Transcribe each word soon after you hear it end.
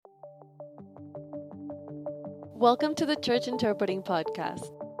Welcome to the Church Interpreting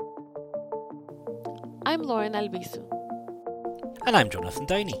Podcast. I'm Lauren Albizu. And I'm Jonathan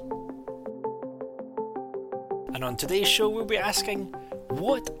Downey. And on today's show we'll be asking,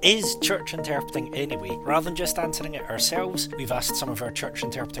 what is church interpreting anyway? Rather than just answering it ourselves, we've asked some of our church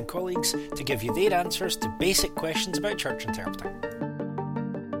interpreting colleagues to give you their answers to basic questions about church interpreting.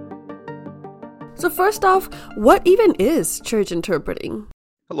 So first off, what even is church interpreting?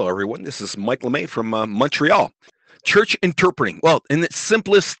 Hello, everyone. This is Mike LeMay from Montreal. Church interpreting. Well, in the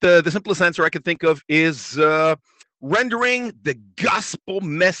simplest answer I can think of is rendering the gospel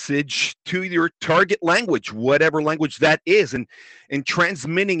message to your target language, whatever language that is, and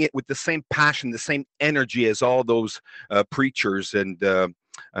transmitting it with the same passion, the same energy as all those preachers and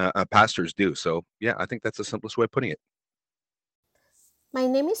pastors do. So, yeah, I think that's the simplest way of putting it. My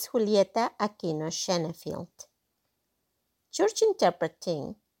name is Julieta Aquino Shenefield. Church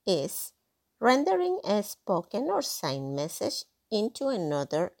interpreting is rendering a spoken or sign message into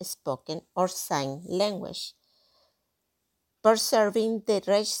another spoken or sign language, preserving the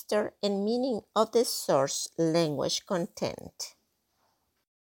register and meaning of the source language content.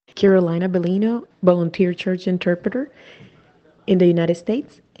 Carolina Bellino, volunteer church interpreter in the United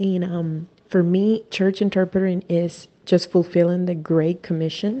States. And for me, church interpreting is just fulfilling the Great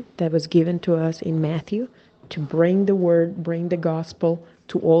Commission that was given to us in Matthew to bring the word, bring the gospel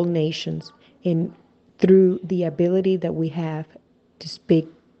to all nations. And through the ability that we have to speak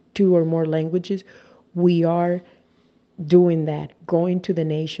two or more languages, we are doing that, going to the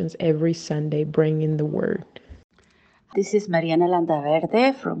nations every Sunday, bringing the word. This is Mariana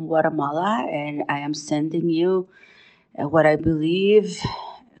Landaverde from Guatemala, and I am sending you what I believe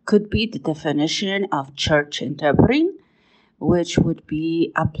could be the definition of church interpreting, which would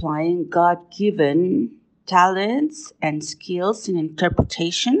be applying God-given talents and skills in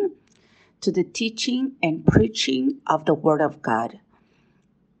interpretation to the teaching and preaching of the Word of God.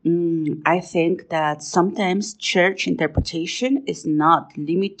 I think that sometimes church interpretation is not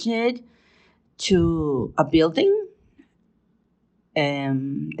limited to a building.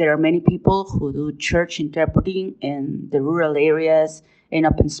 There are many people who do church interpreting in the rural areas, in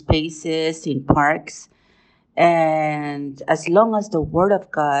open spaces, in parks. And as long as the Word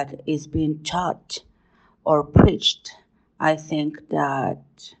of God is being taught or preached, I think that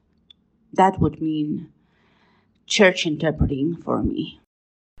would mean church interpreting for me.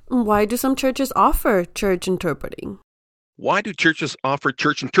 Why do some churches offer church interpreting? Why do churches offer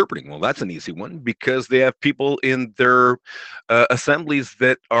church interpreting? Well, that's an easy one, because they have people in their assemblies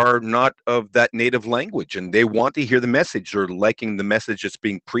that are not of that native language, and they want to hear the message. They're liking the message that's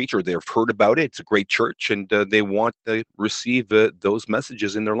being preached, or they've heard about it. It's a great church, and they want to receive those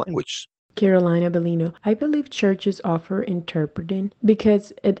messages in their language. Carolina Bellino. I believe churches offer interpreting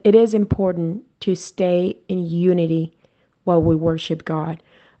because it is important to stay in unity while we worship God.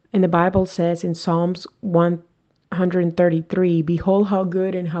 And the Bible says in Psalms 133, "Behold how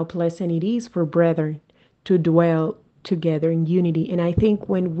good and how pleasant it is for brethren to dwell together in unity." And I think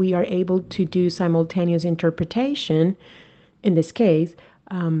when we are able to do simultaneous interpretation, in this case,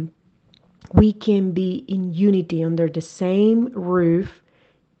 we can be in unity under the same roof,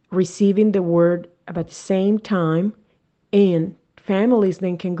 receiving the word about the same time, and families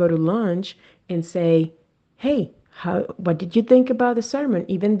then can go to lunch and say, "Hey, what did you think about the sermon?"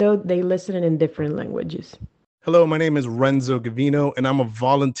 even though they listen in different languages. Hello, my name is Renzo Gavino, and I'm a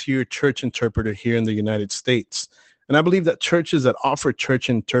volunteer church interpreter here in the United States. And I believe that churches that offer church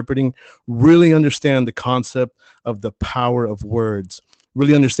interpreting really understand the concept of the power of words,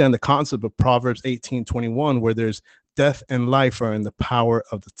 really understand the concept of Proverbs 18:21, where there's death and life are in the power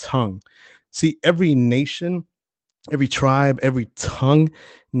of the tongue. See, every nation, every tribe, every tongue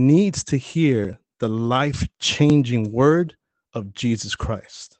needs to hear the life-changing word of Jesus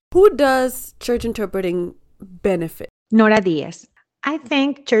Christ. Who does church interpreting benefit? Nora Diaz. I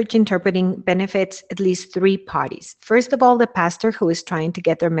think church interpreting benefits at least three parties. First of all, the pastor who is trying to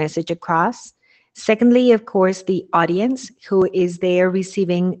get their message across. Secondly, of course, the audience who is there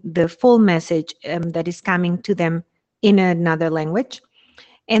receiving the full message that is coming to them in another language.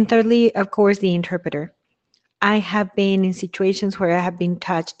 And thirdly, of course, the interpreter. I have been in situations where I have been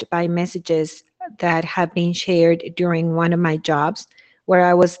touched by messages that have been shared during one of my jobs, where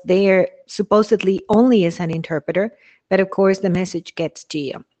I was there supposedly only as an interpreter, but of course the message gets to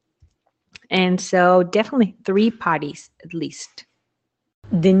you. And so definitely three parties at least.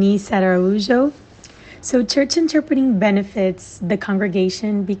 Denise Araujo. So church interpreting benefits the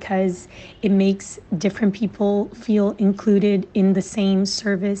congregation because it makes different people feel included in the same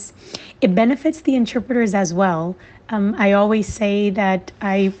service. It benefits the interpreters as well. I always say that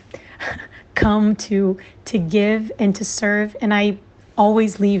I come to give and to serve, and I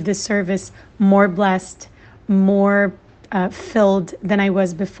always leave the service more blessed, more filled than I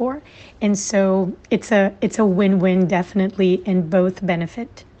was before. And so it's a win-win, definitely, and both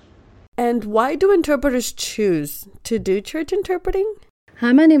benefit. And why do interpreters choose to do church interpreting?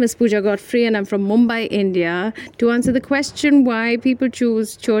 Hi, my name is Pooja Godfrey and I'm from Mumbai, India. To answer the question why people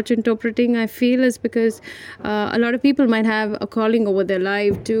choose church interpreting, I feel is because a lot of people might have a calling over their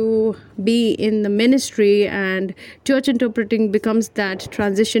life to be in the ministry, and church interpreting becomes that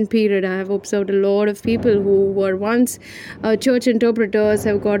transition period. I have observed a lot of people who were once church interpreters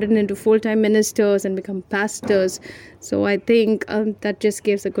have gotten into full-time ministers and become pastors. So I think that just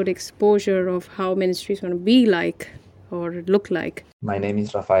gives a good exposure of how ministry is going to be like or look like. My name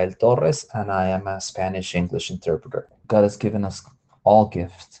is Rafael Torres, and I am a Spanish-English interpreter. God has given us all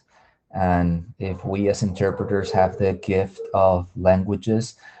gifts, and if we as interpreters have the gift of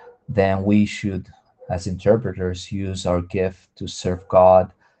languages, then we should, as interpreters, use our gift to serve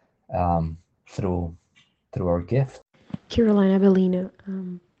God through our gift. Carolina Bellino,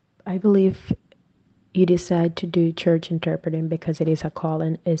 I believe you decide to do church interpreting because it is a call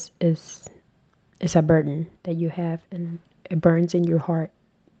and is a burden that you have, and it burns in your heart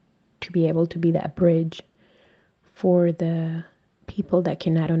to be able to be that bridge for the people that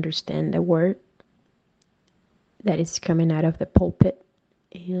cannot understand the word that is coming out of the pulpit,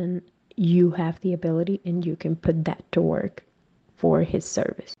 and you have the ability and you can put that to work for his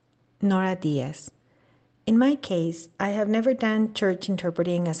service. Nora Diaz. In my case, I have never done church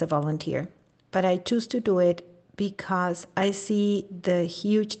interpreting as a volunteer, but I choose to do it because I see the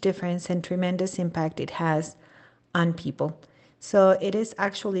huge difference and tremendous impact it has on people. So it is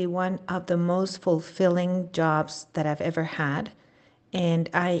actually one of the most fulfilling jobs that I've ever had, and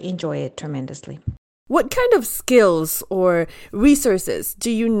I enjoy it tremendously. What kind of skills or resources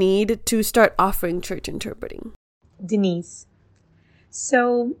do you need to start offering church interpreting? Denise.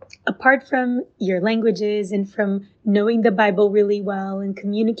 So apart from your languages and from knowing the Bible really well and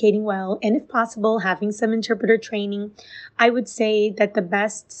communicating well, and if possible, having some interpreter training, I would say that the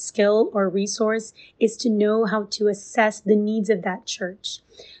best skill or resource is to know how to assess the needs of that church.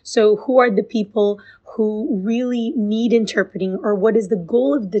 So who are the people who really need interpreting, or what is the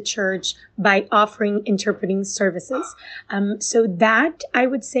goal of the church by offering interpreting services? So that, I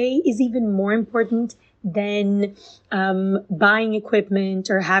would say, is even more important than buying equipment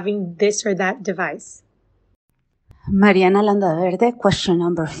or having this or that device. Mariana Landaverde, question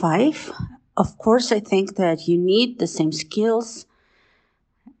number 5. Of course, I think that you need the same skills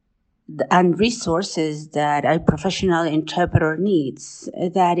and resources that a professional interpreter needs.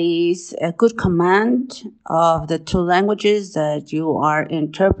 That is a good command of the two languages that you are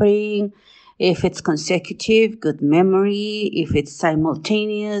interpreting. If it's consecutive, good memory. If it's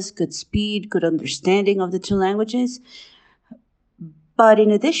simultaneous, good speed, good understanding of the two languages. But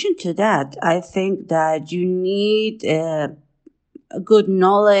in addition to that, I think that you need a good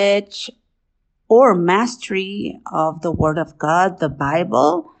knowledge or mastery of the Word of God, the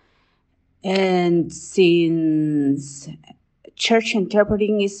Bible. And since church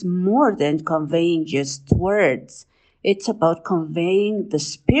interpreting is more than conveying just words, it's about conveying the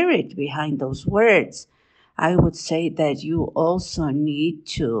spirit behind those words. I would say that you also need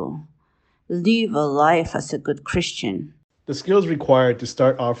to live a life as a good Christian. The skills required to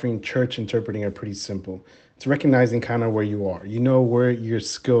start offering church interpreting are pretty simple. It's recognizing kind of where you are. You know where your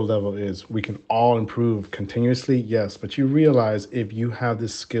skill level is. We can all improve continuously, yes, but you realize if you have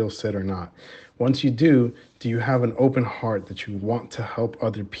this skill set or not. Once you do you have an open heart that you want to help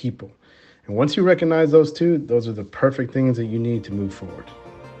other people? And once you recognize those two, those are the perfect things that you need to move forward.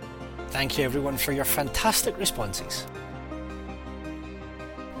 Thank you everyone for your fantastic responses.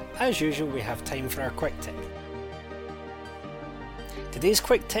 As usual, we have time for our quick tip. Today's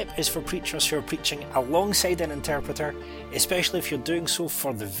quick tip is for preachers who are preaching alongside an interpreter, especially if you're doing so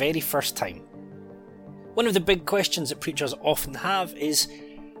for the very first time. One of the big questions that preachers often have is,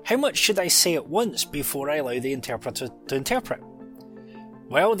 how much should I say at once before I allow the interpreter to interpret?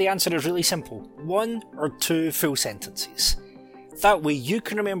 Well, the answer is really simple. 1 or 2 full sentences. That way you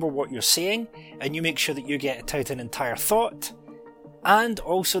can remember what you're saying, and you make sure that you get out an entire thought, and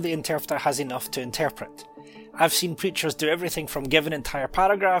also the interpreter has enough to interpret. I've seen preachers do everything from give an entire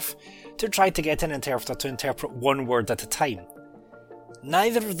paragraph to try to get an interpreter to interpret 1 word at a time.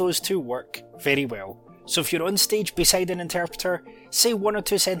 Neither of those two work very well, so if you're on stage beside an interpreter, say 1 or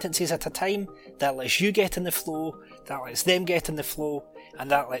 2 sentences at a time. That lets you get in the flow, that lets them get in the flow, and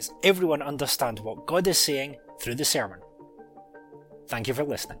that lets everyone understand what God is saying through the sermon. Thank you for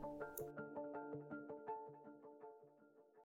listening.